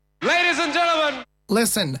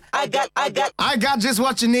Listen, I I got just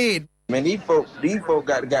what you need. Man, these folk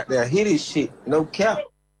got their hit his shit, no cap.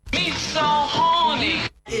 Me so horny.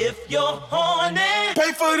 If you're horny,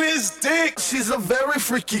 Pay for this dick. She's a very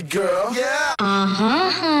freaky girl. Yeah.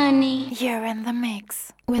 Honey. You're in the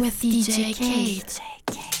mix With DJ Kate.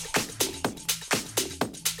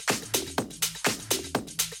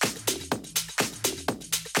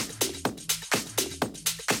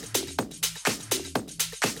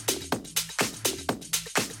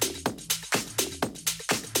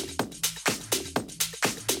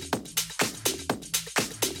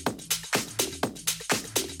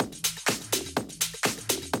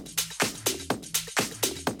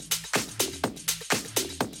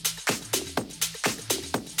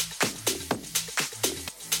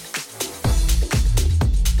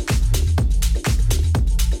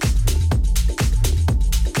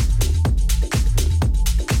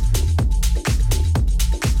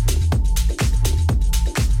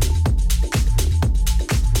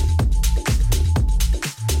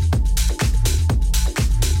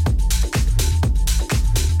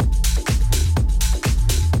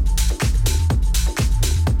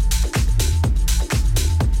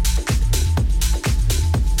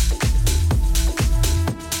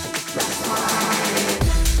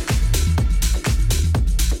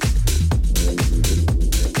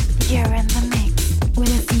 you're in the mix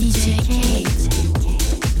With DJ Kate.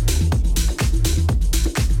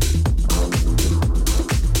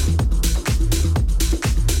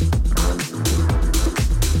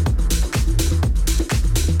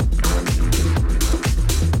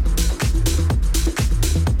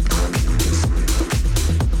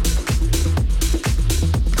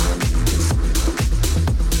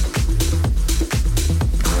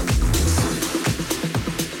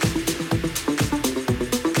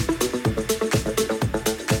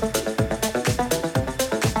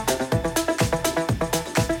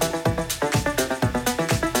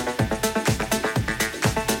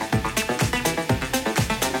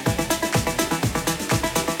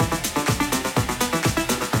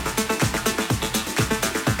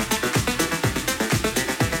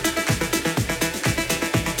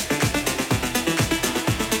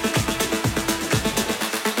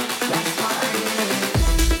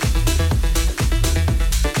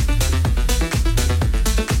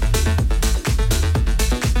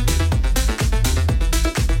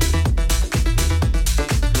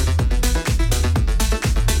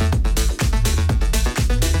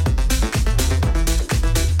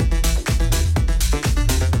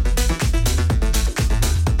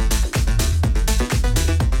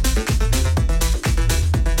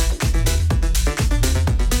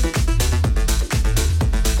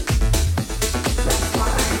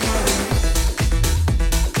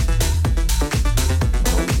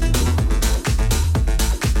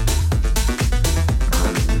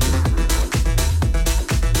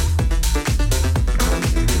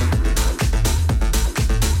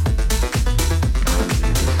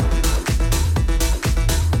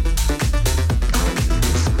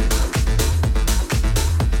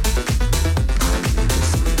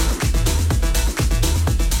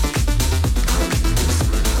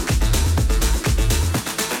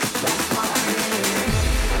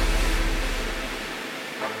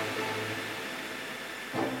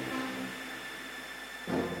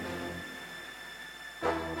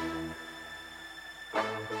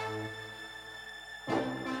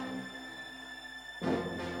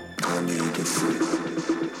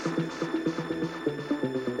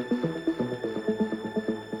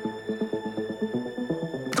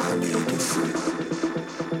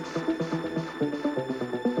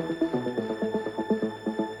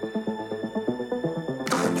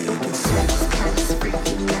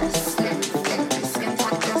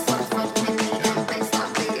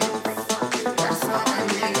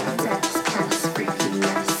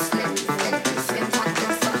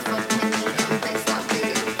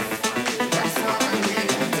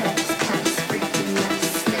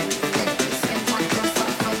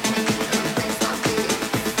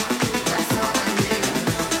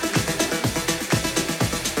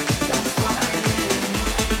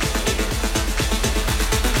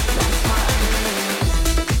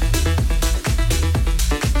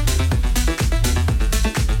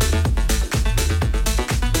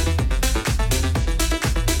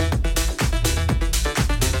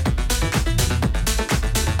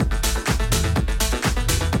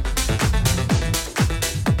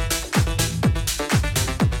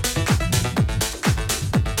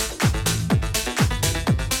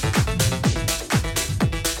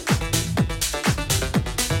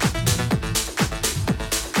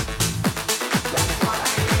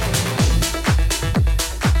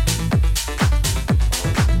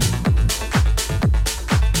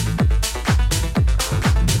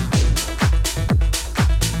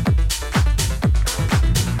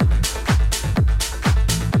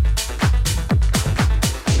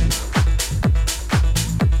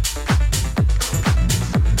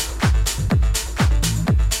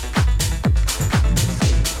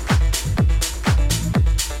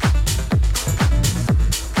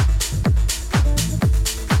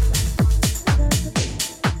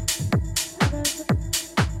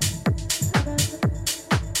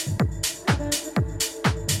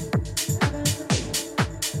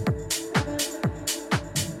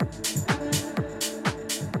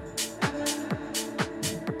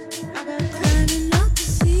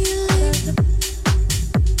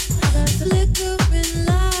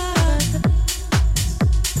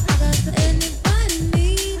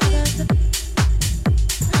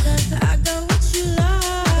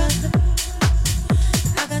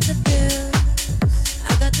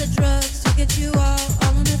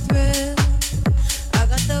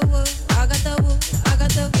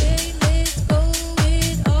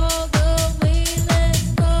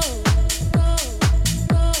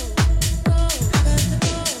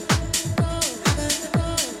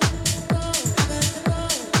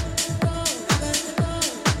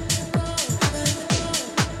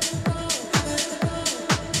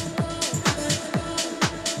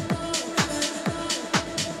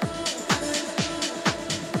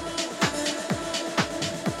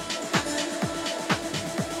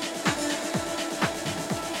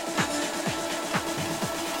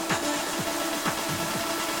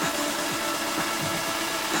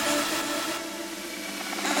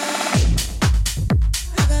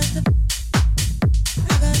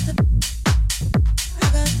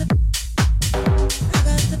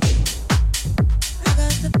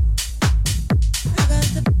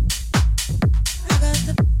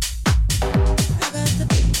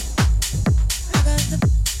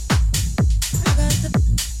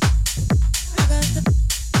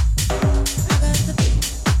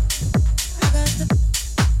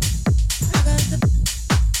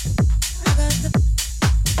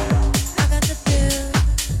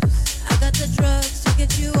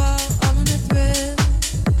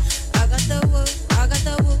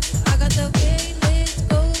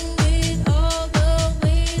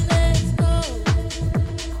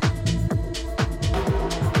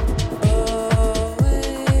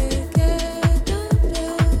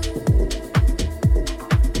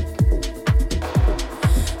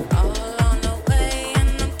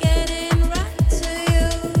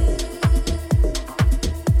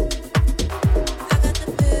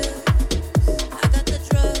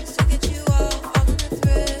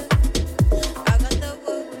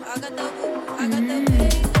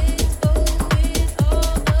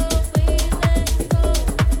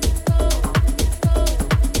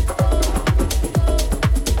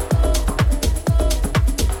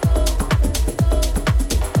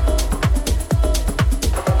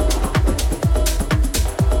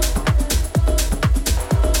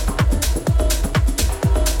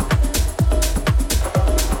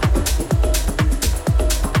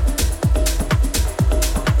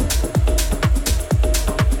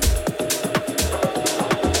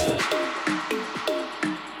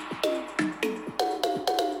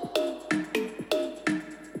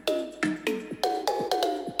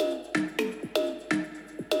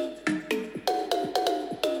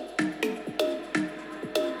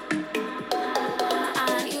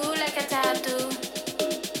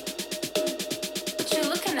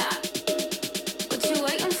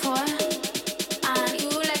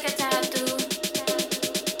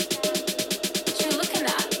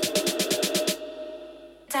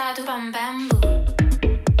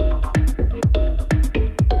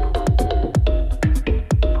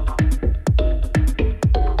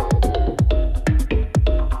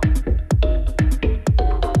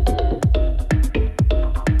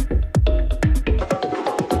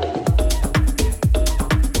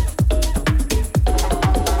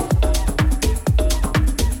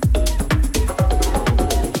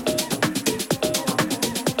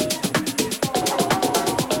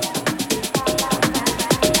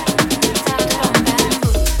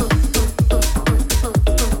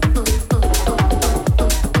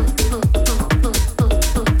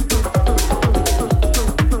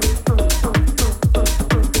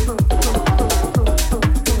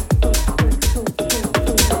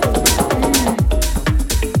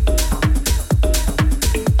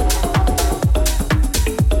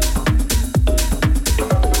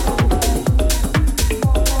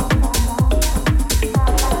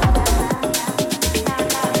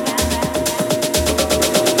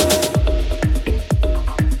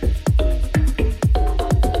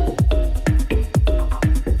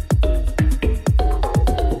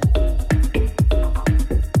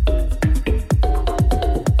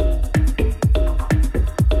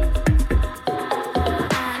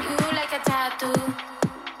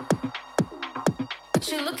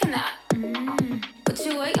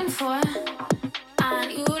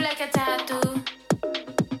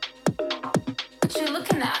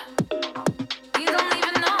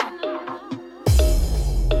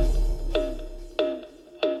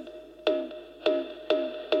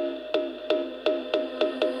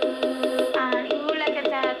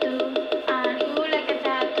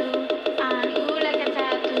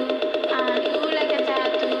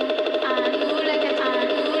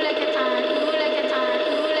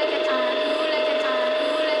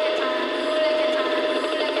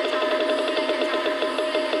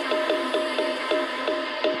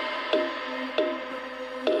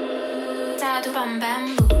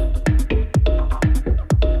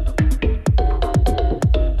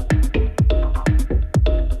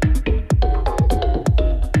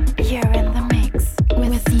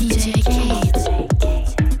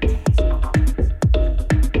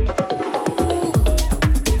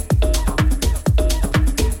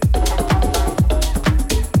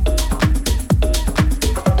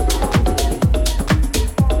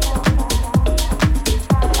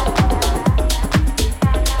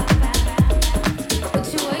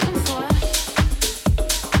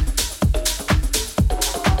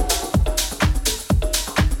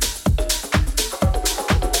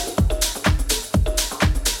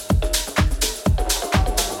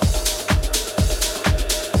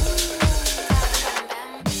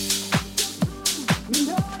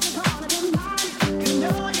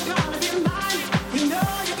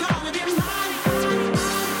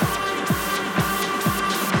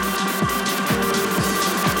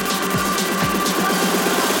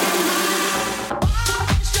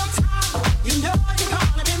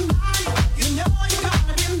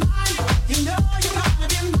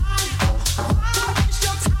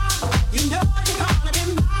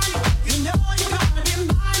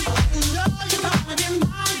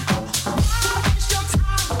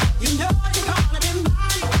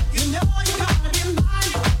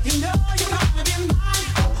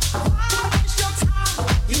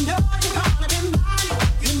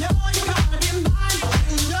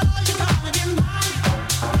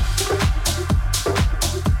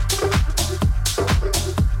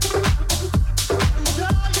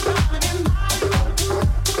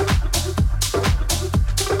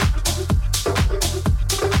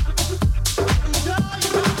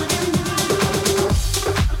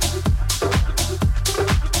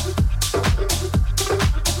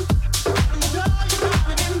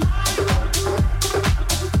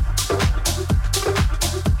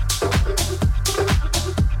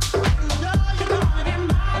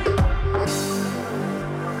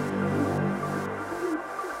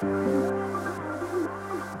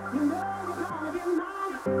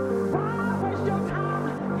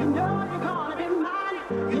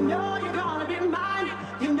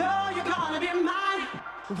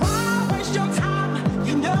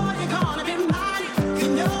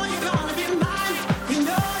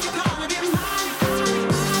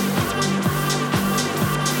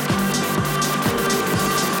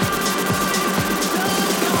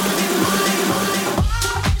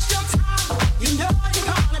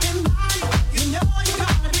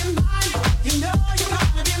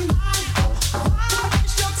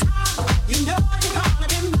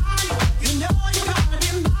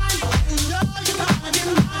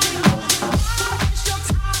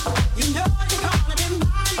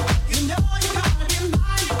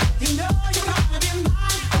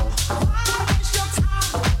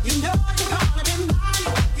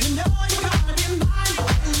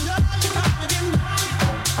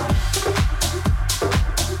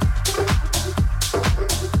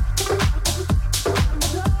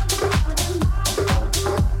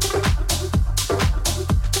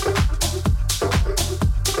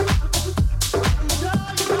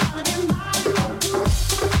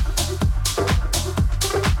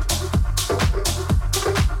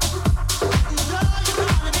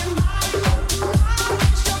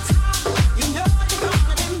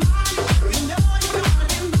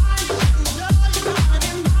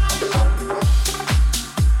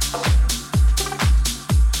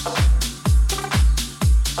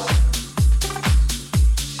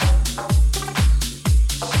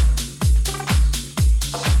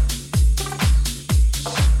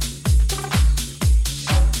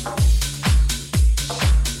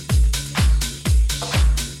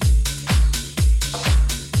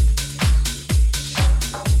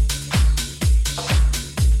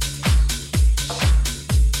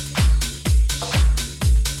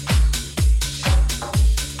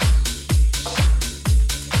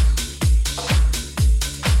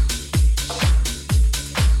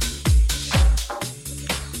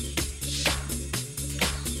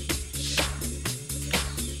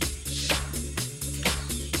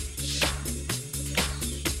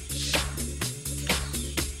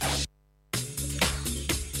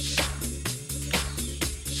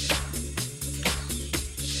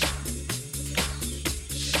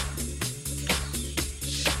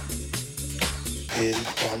 Hit it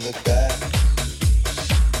from the back,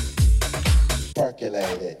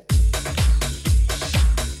 percolate it.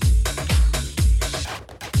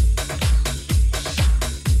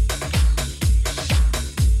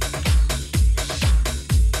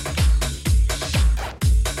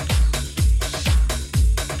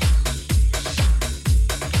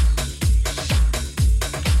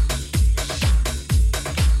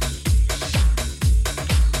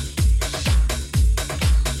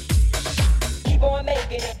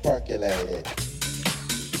 Percolated.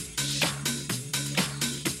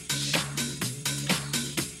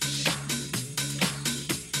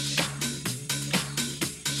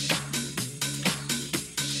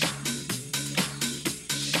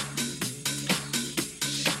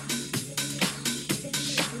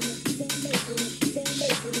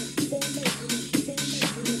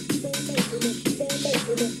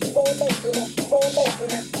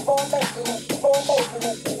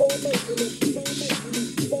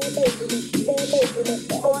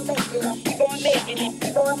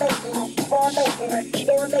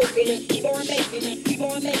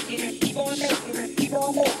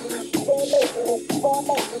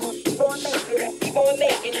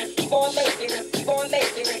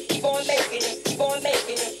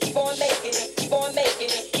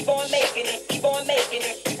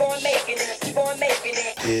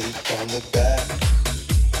 Hit it from the back,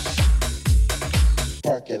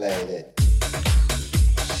 percolate it.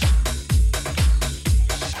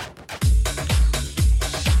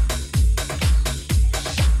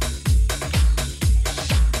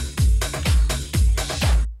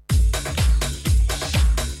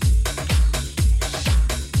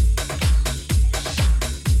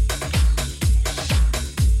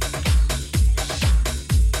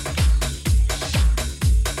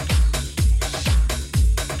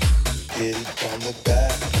 Hit it from the back,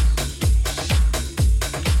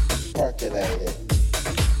 percolate it.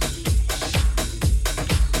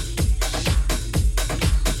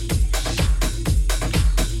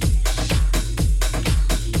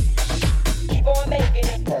 Keep on making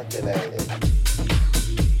it, percolate it.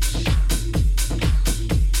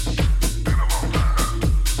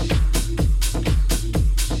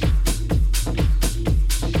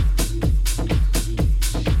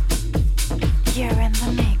 You're in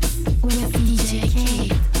the mix with DJ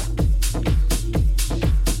Kate.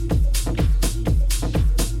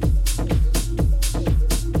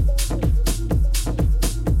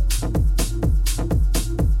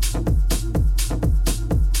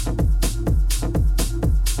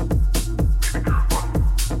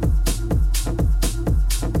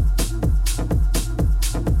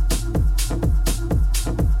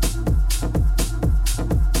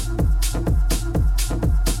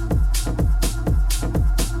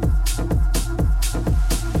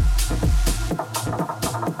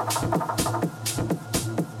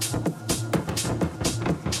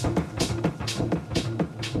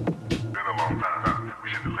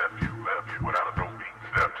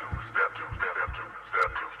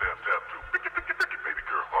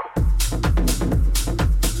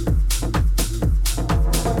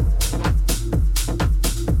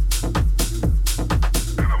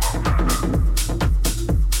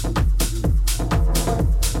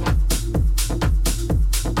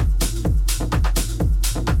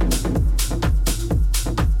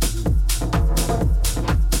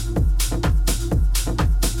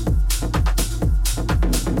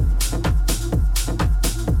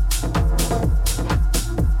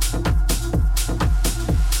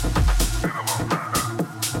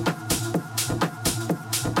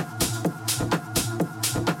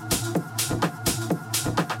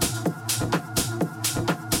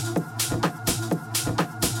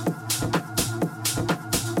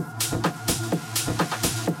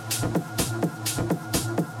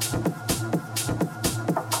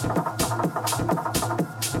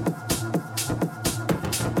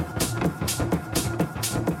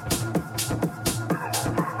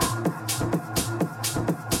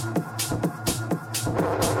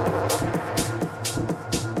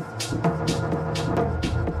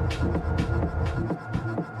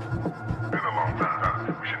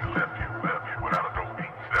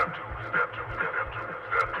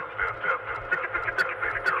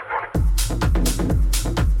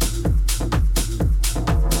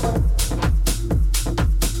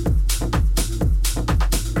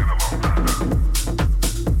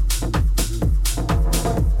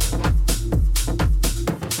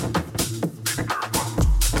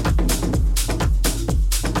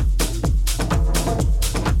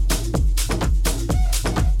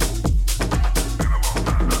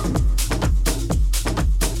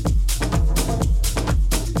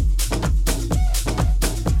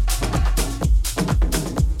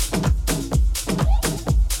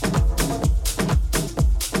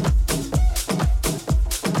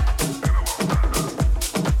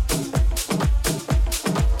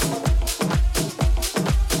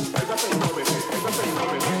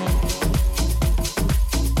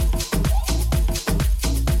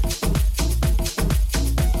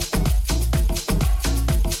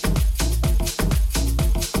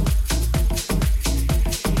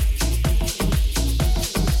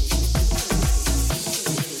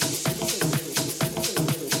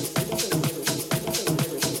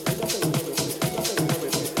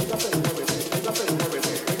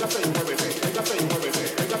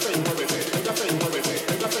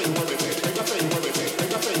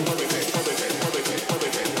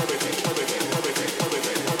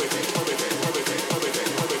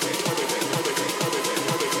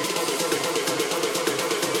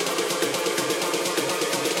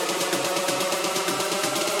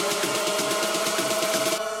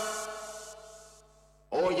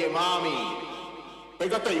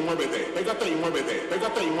 muévete,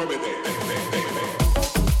 pégate y muévete.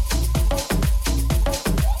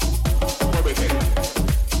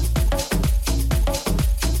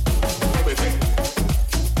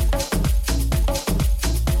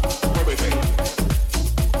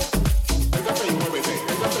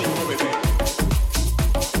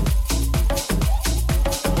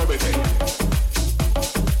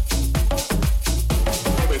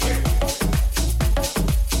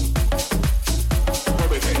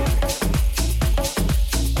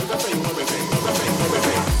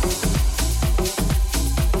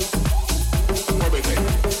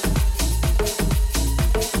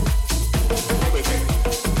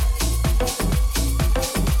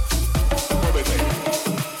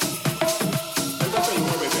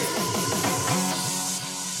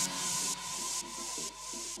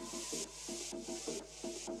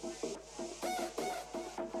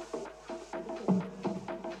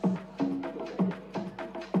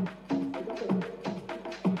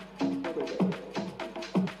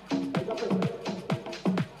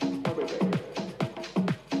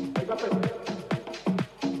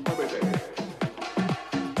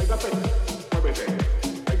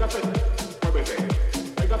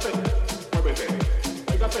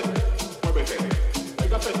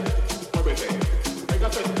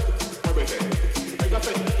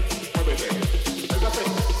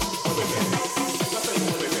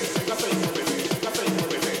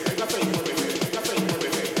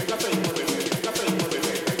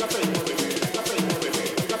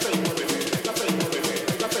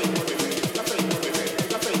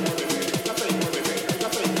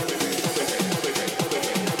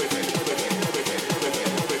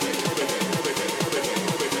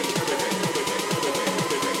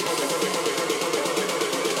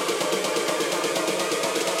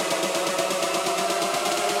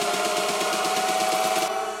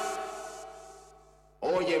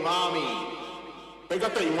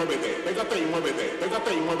 Pégate y muévete, pégate y muévete,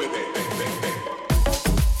 pégate y muévete.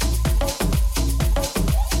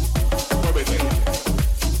 Muévete.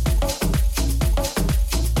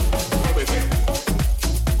 Muévete.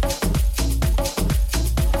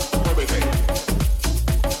 Muévete.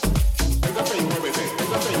 Pégate y muévete,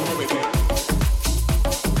 pégate y muévete.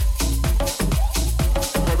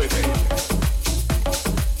 Muévete.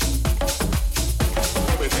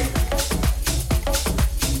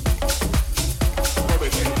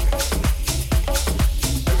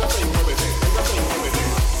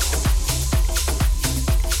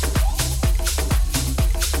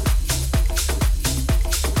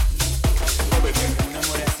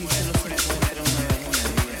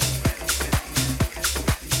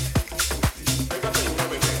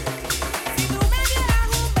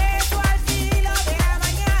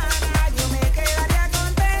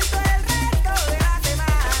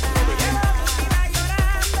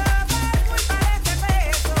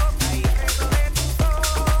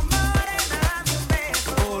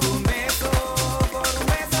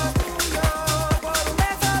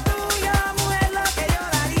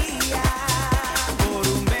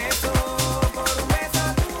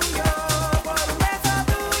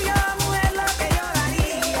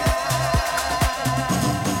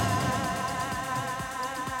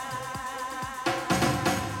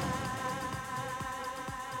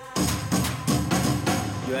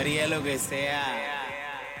 Yo haría lo que sea.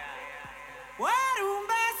 Por un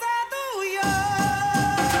beso tuyo.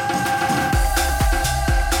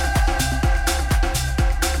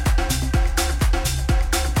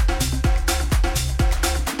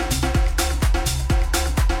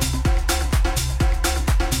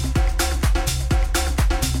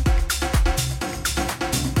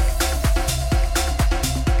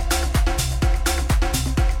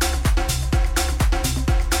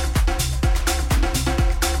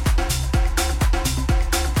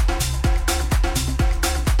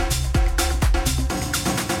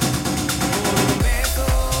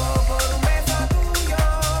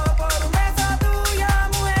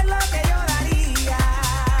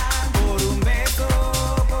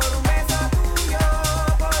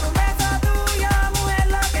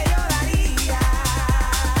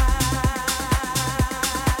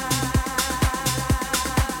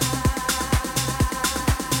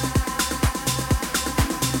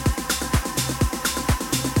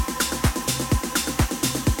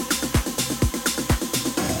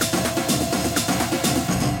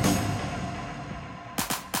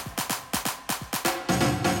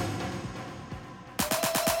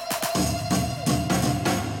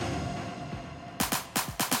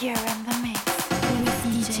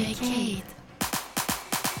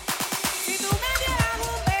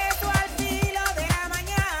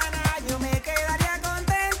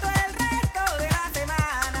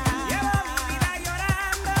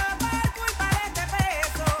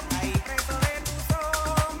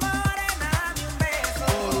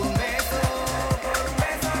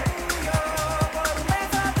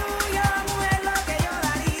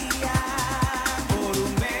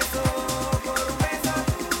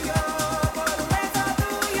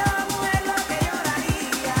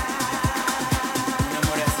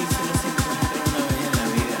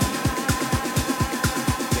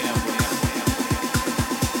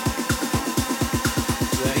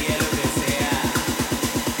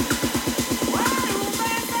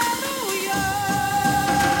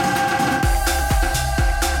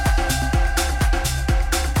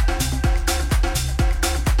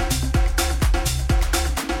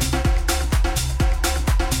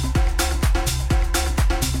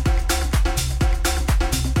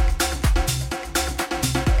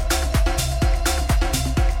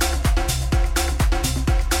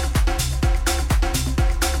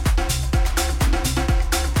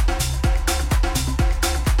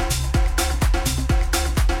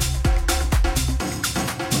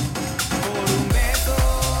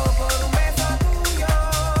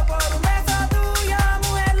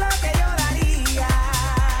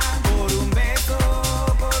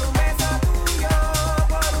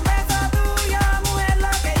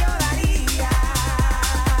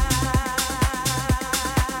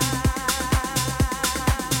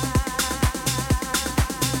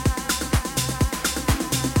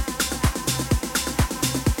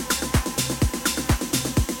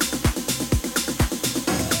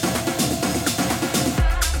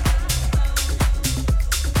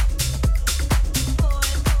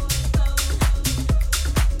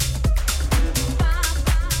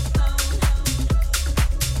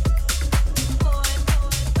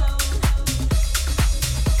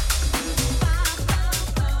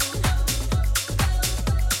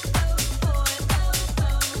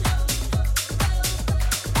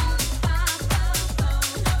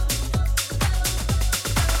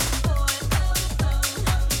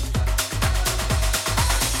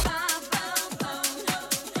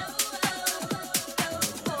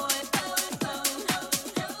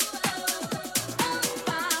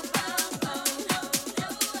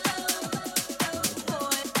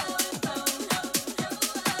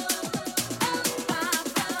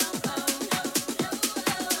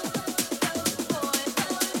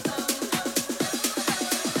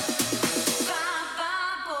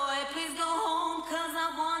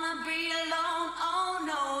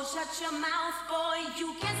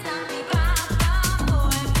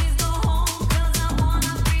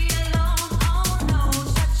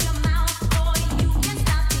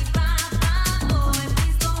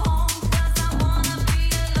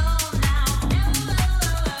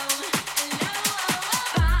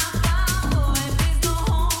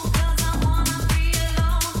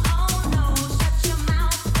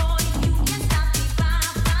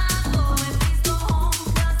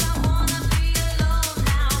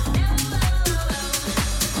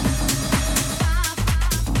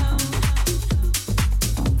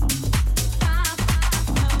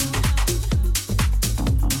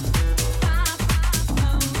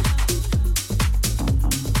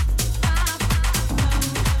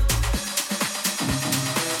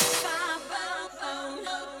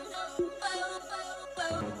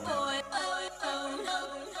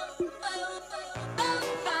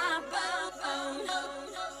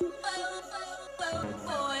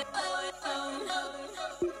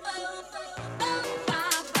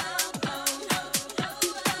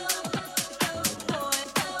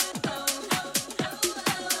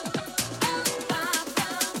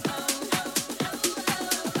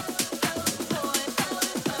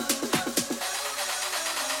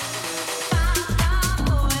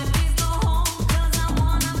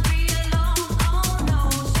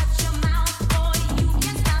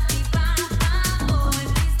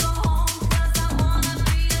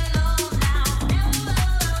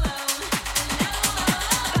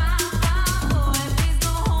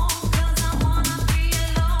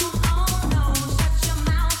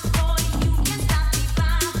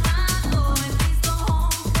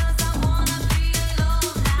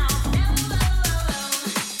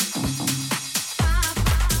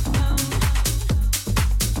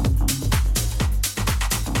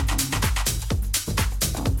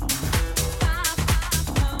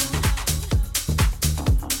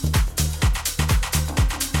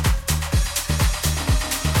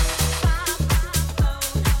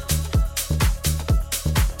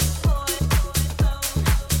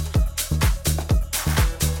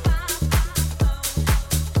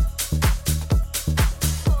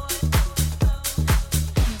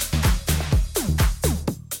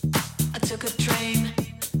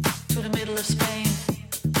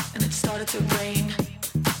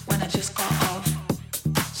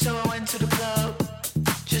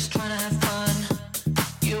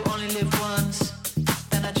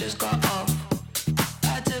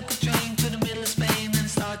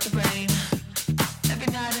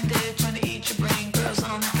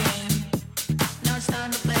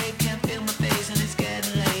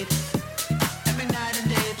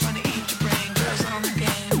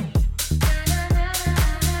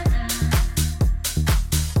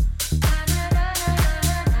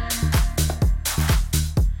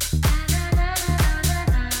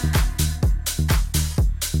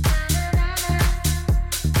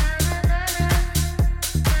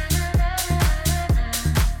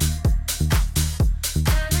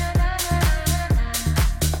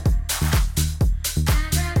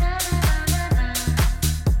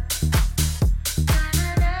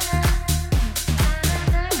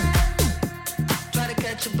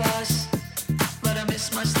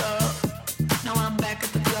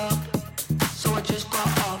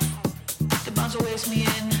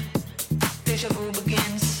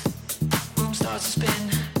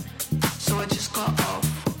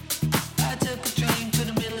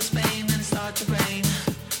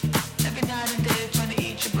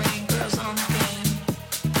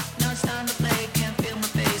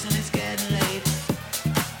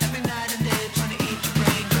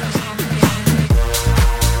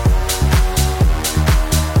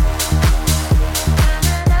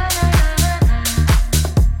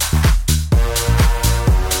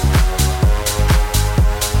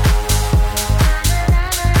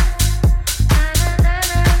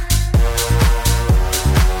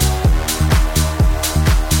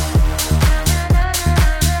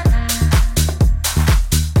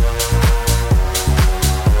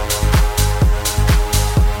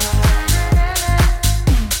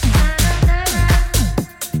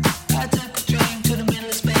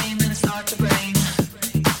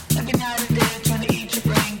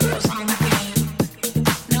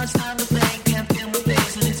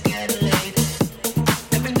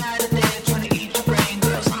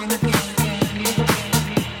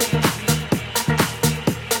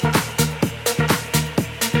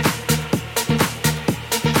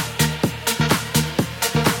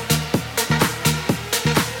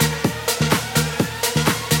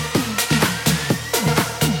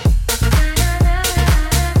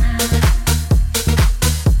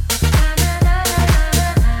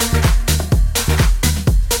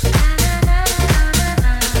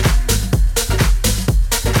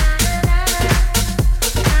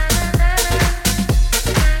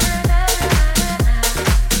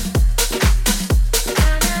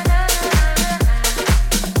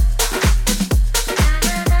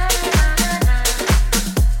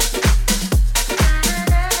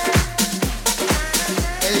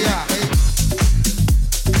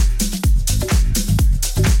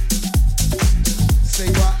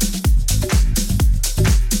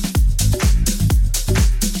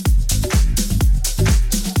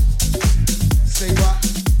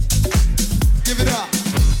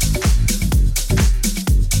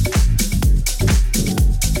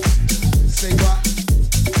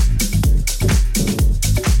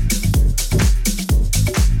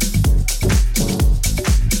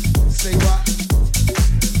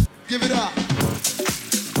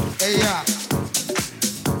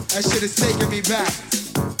 That shit is taking me back.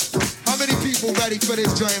 How many people ready for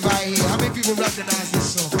this joint right here? How many people recognize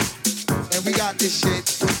this song? And we got this shit,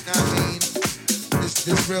 you know what I mean?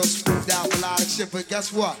 This real smoothed out melodic shit, but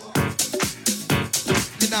guess what?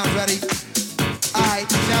 You're not ready. Alright,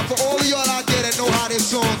 now for all of y'all out there that know how this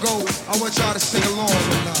song go, I want y'all to sing along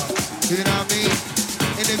with love. You know what I mean?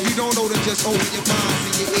 And if you don't know, then just open your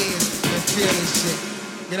minds and your ears and feel this shit.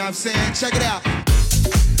 You know what I'm saying? Check it out.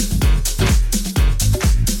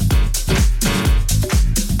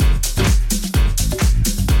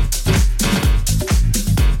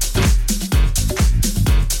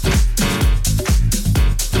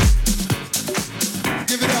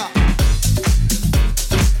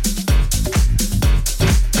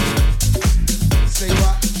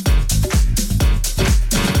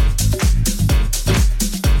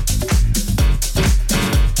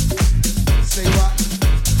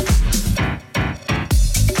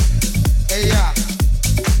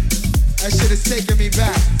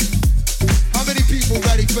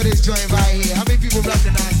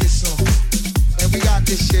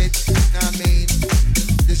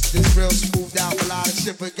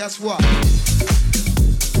 Guess what?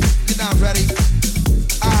 You're not ready.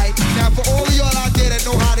 Alright, now for all of y'all out there that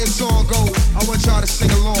know how this song go, I want y'all to sing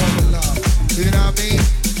along with love. You know what I mean?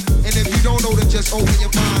 And if you don't know, then just open your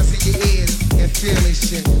minds and your ears and feel this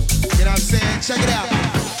shit. You know what I'm saying? Check it out.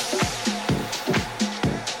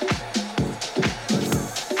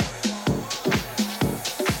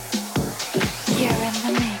 You're in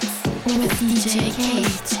the mix with DJ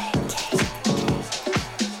Kate.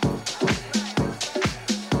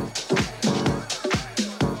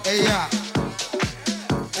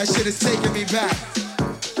 That shit is taking me back.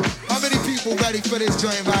 How many people ready for this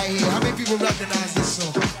joint right here? How many people recognize this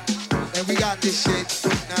song? And we got this shit, you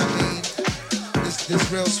know what I mean? This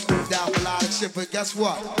real smoothed out melodic shit, but guess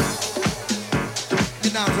what?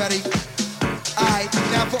 You're not ready. Alright,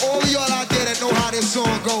 now for all of y'all out there that know how this song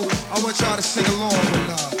go, I want y'all to sing along with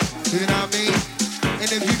love. You know what I mean? And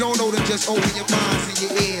if you don't know, then just open your minds and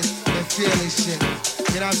your ears and feel this shit.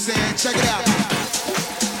 You know what I'm saying? Check it out.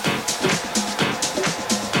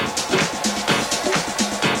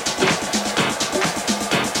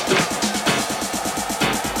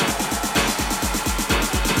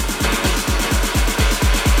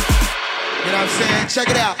 Check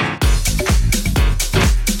it out.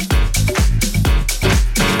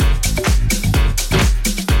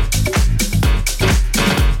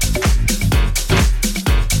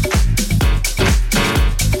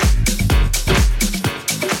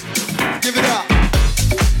 Give it up.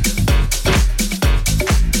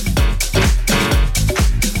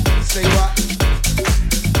 Say what?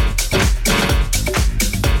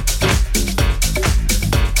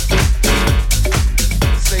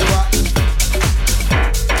 Say what?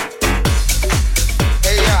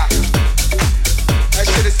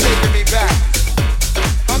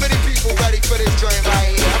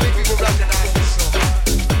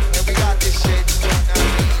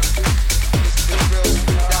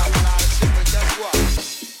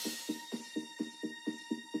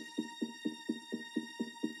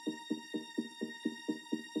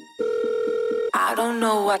 I don't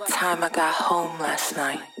know what time I got home last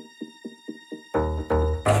night.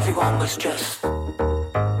 Everyone was just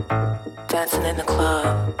dancing in the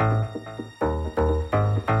club.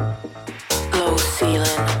 Low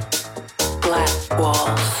ceiling, black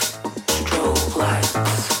walls, strobe lights.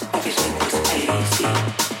 Everything was hazy.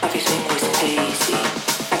 Everything was hazy.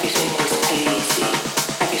 Everything was hazy.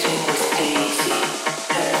 Everything was hazy.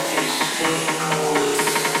 Everything was hazy.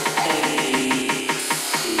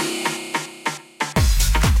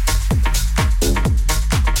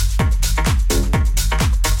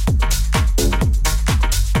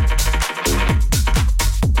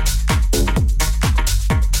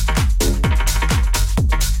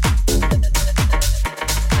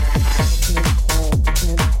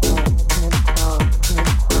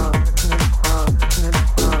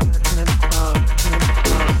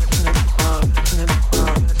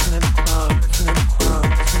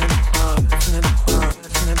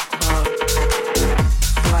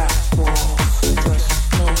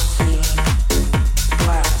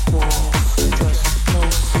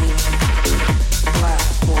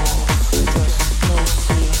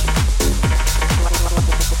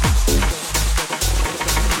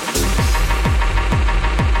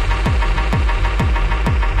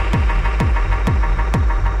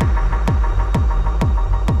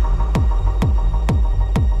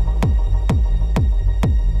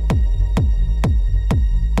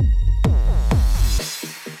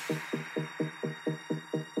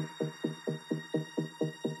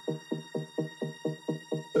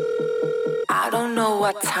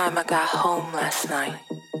 what time I got home last night.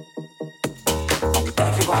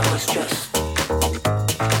 Everyone was just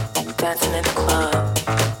dancing in the club.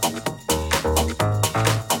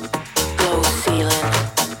 Low ceiling,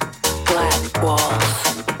 black walls,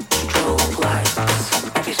 strobe lights.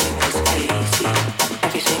 Everything was hazy.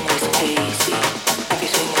 Everything was hazy.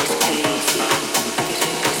 Everything was hazy.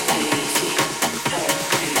 Everything was hazy. Everything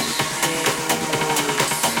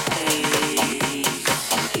was hazy.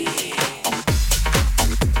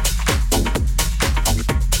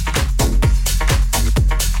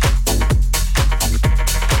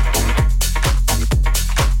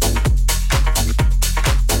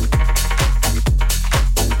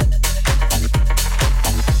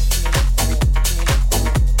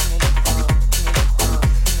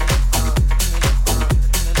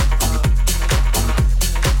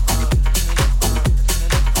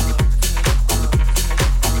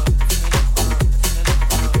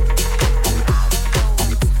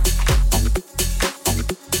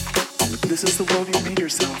 This is the world you made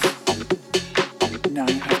yourself. Now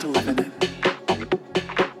you have to live in it.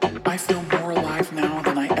 I feel more alive now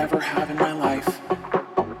than I ever have in my life.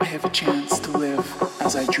 I have a chance to live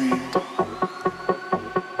as I dreamed.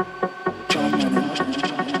 John Lennon.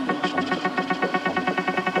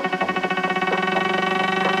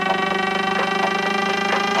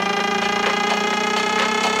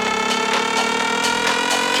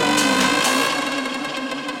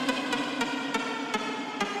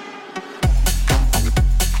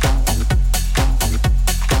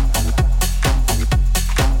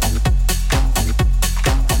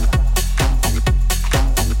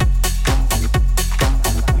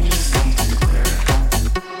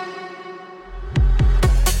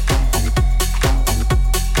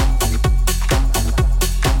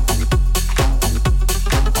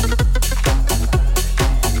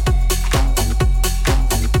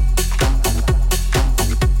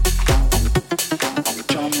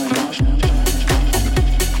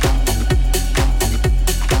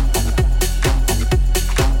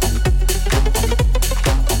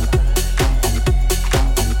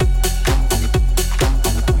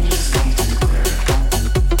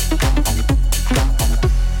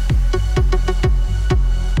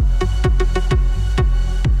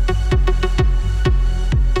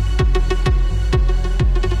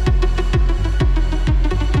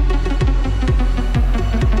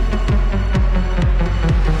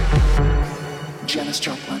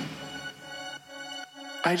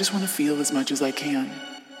 I just want to feel as much as I can.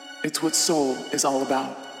 It's what soul is all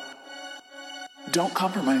about. Don't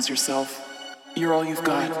compromise yourself. You're all you've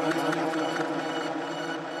got.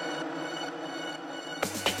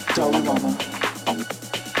 Dalai Lama.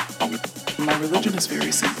 My religion is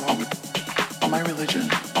very simple. My religion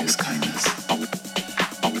is kindness.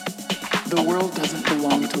 The world doesn't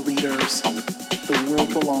belong to leaders. The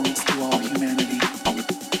world belongs to all humanity.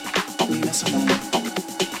 Nina Simone.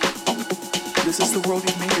 This is the world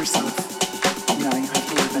you've made yourself. Now you have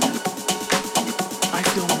to live in it. I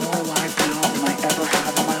feel more alive now than I ever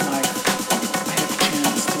have in my life. I have a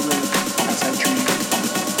chance to live as I dream.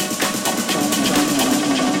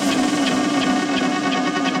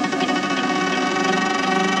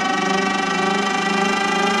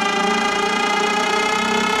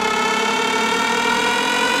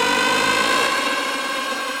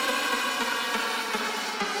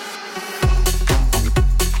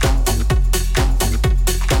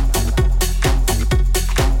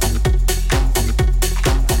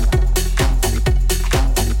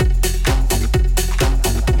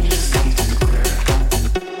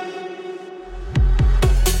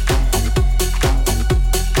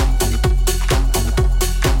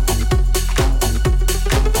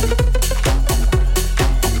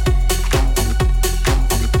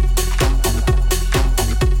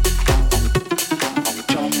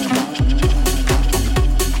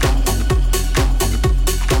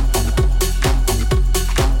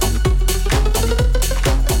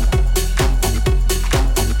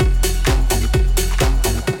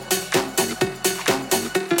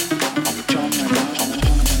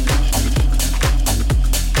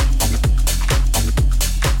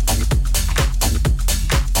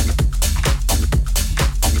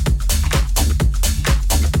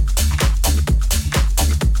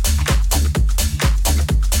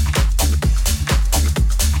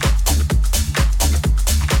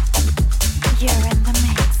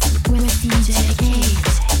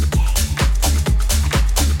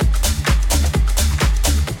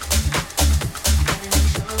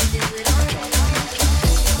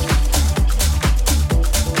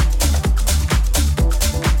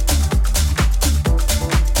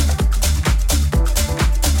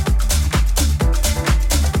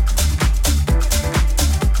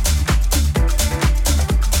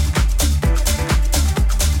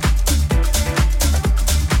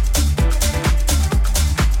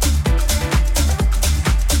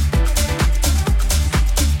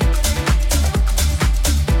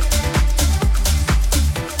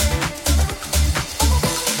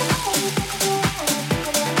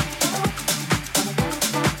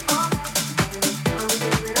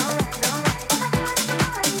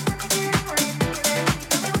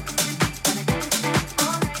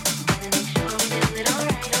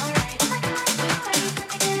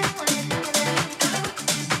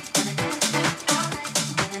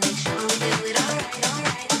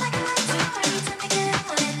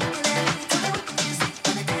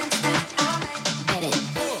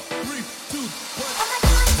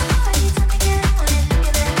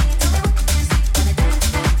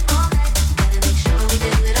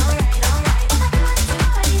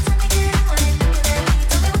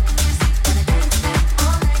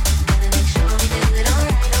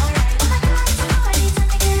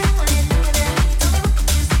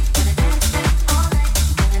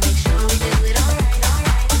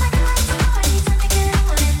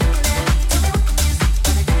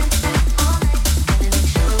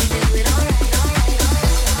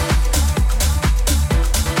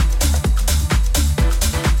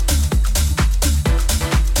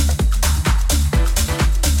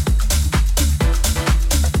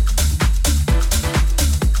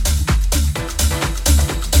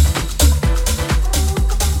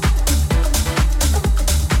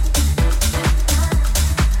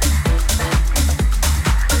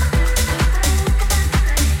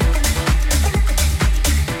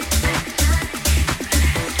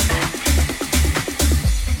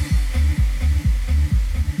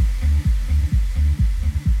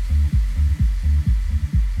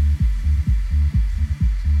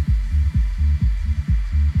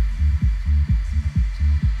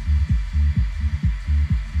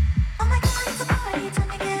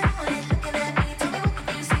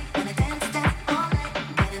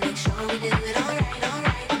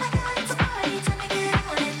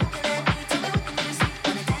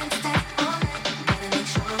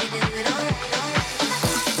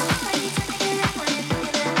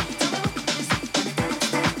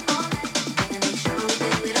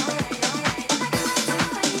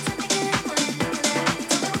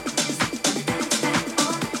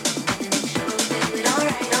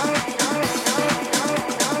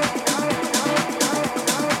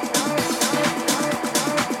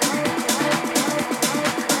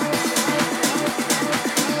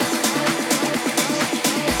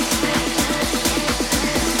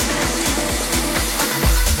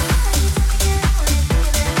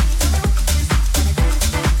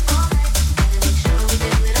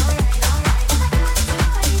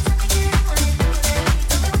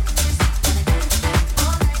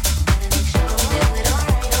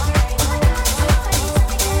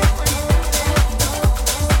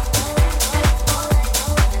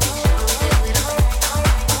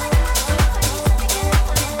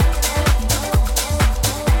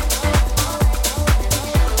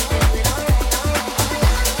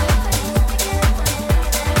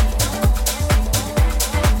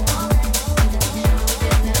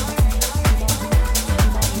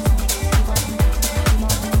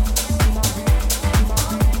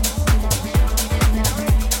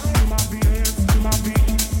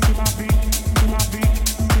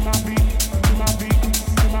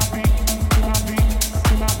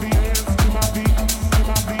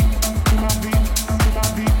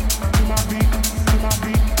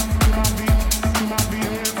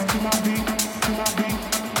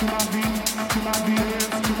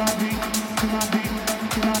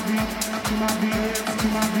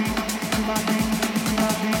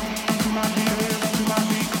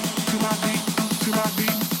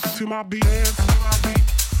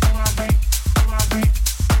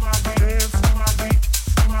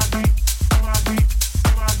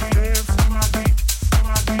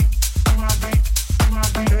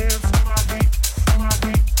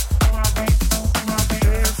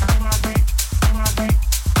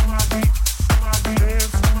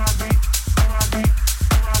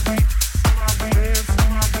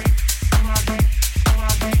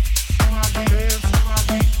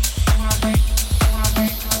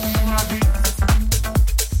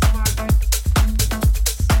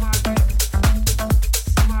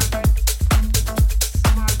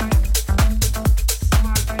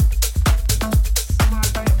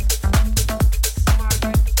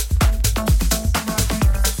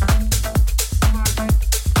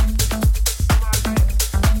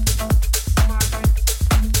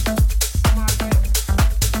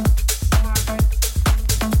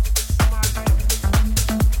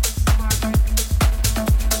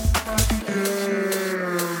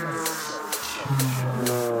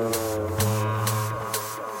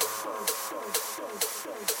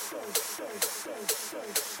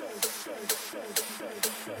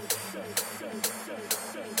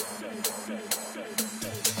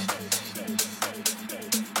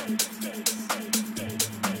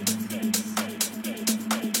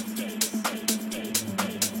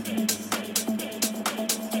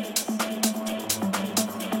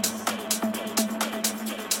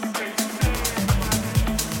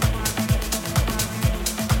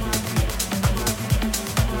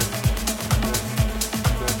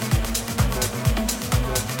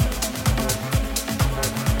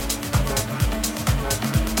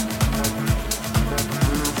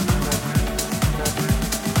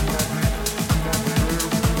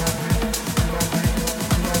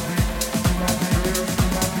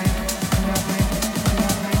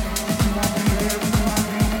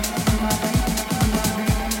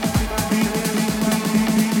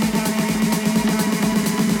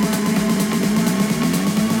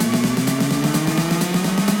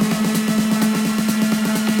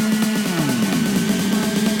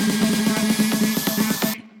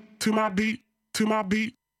 to my beat, to my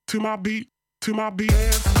beat, to my beat, to my beat.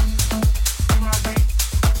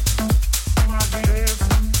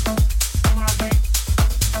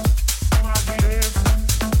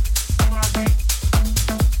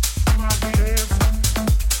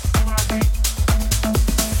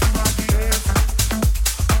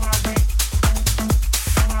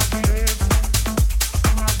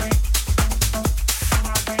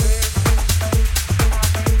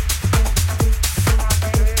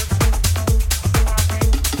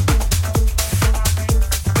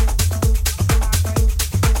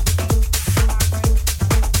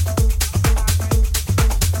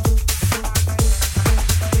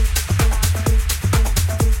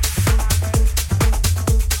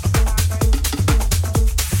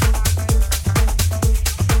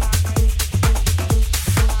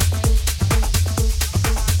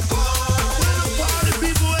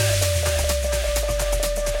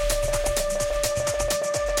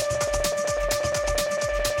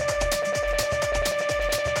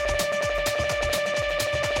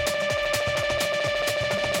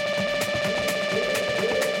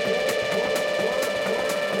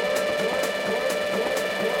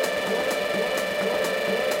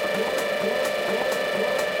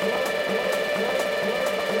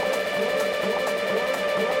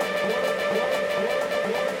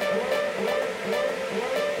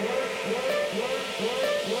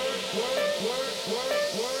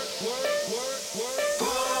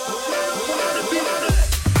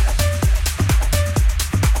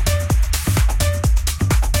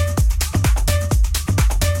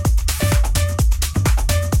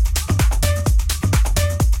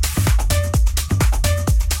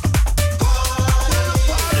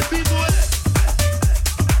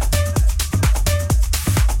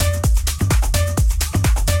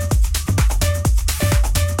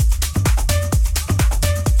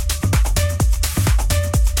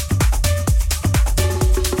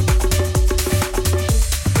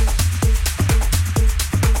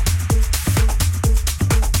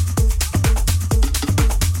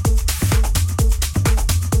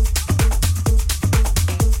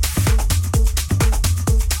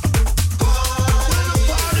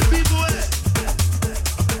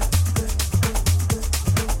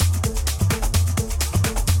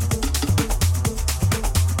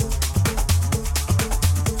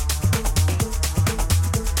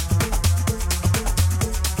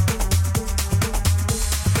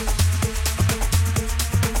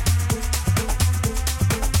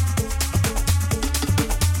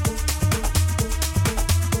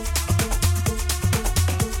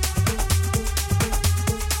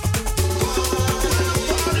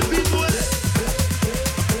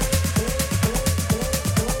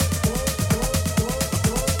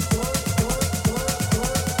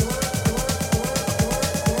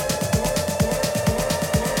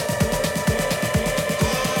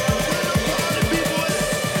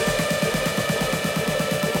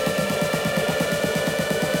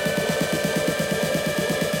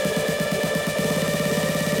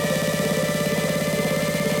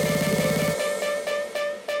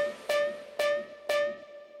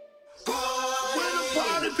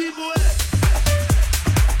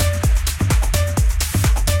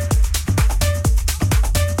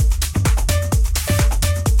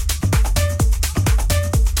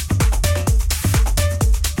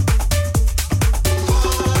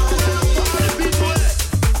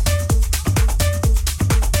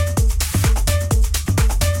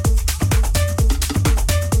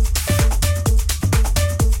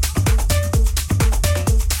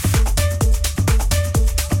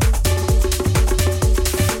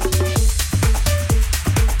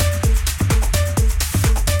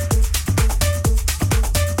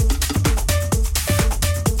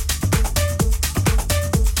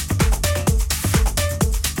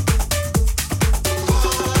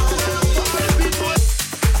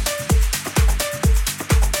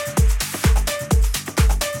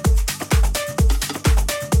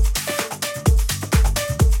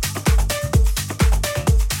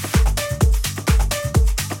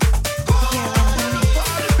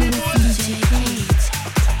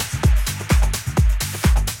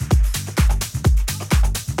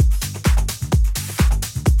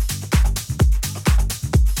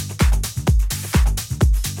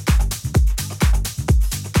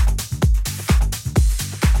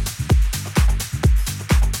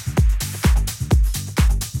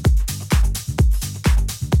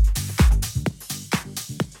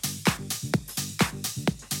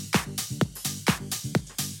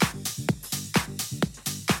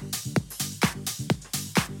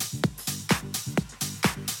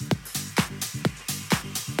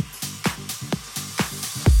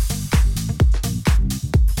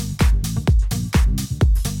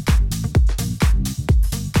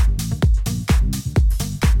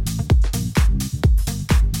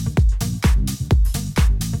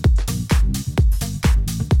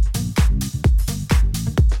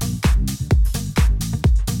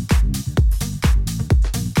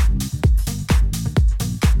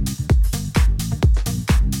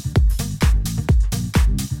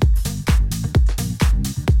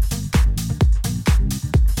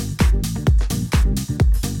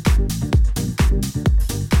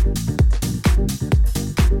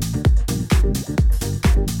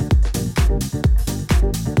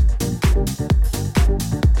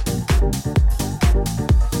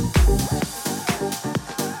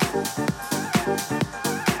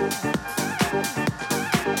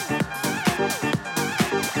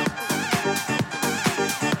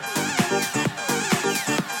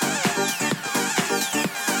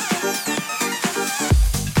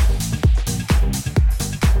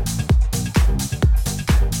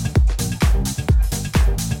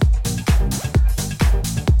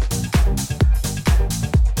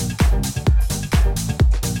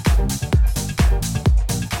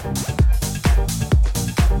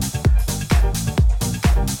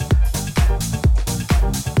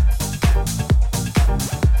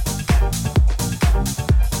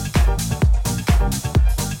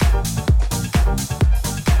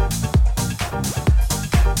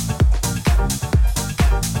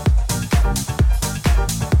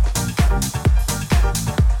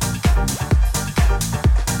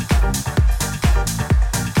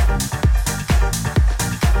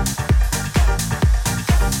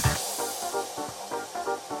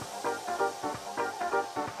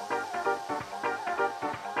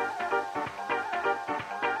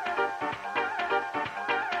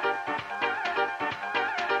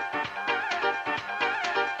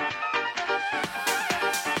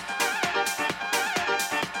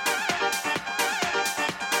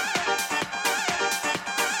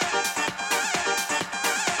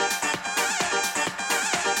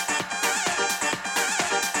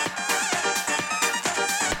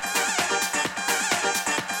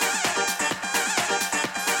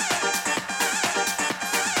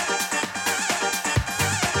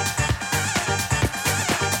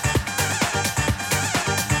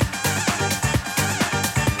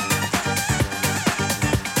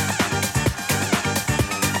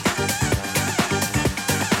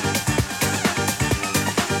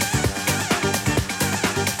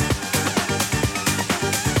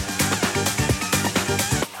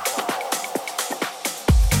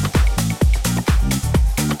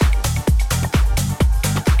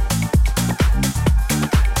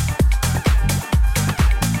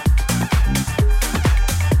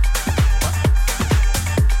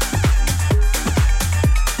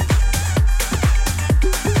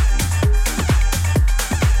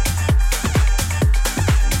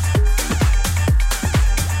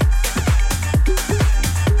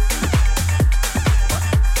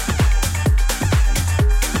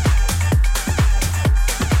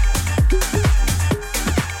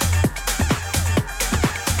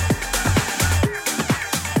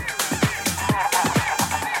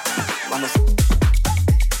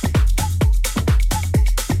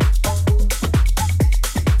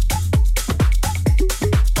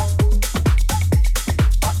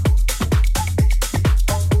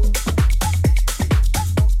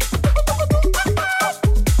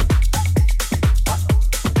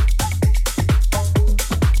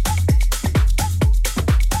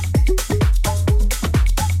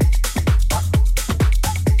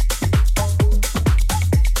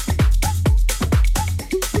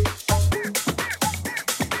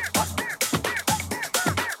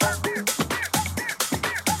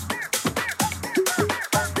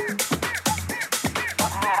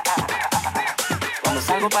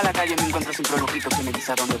 salgo para la calle me encuentro siempre un loquito que me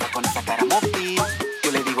dice a dónde vas con esa cara móvil.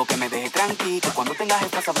 Yo le digo que me deje tranqui, que cuando tengas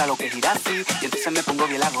jefa sabrá lo que es ir así. Y entonces me pongo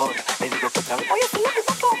bien la gorra, le digo que otra vez, oye, sí, ¿qué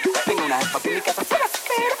pasó? Tengo una jefa que en mi casa se la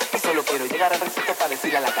espera y solo quiero llegar al recinto para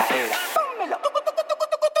decirle a la cajera.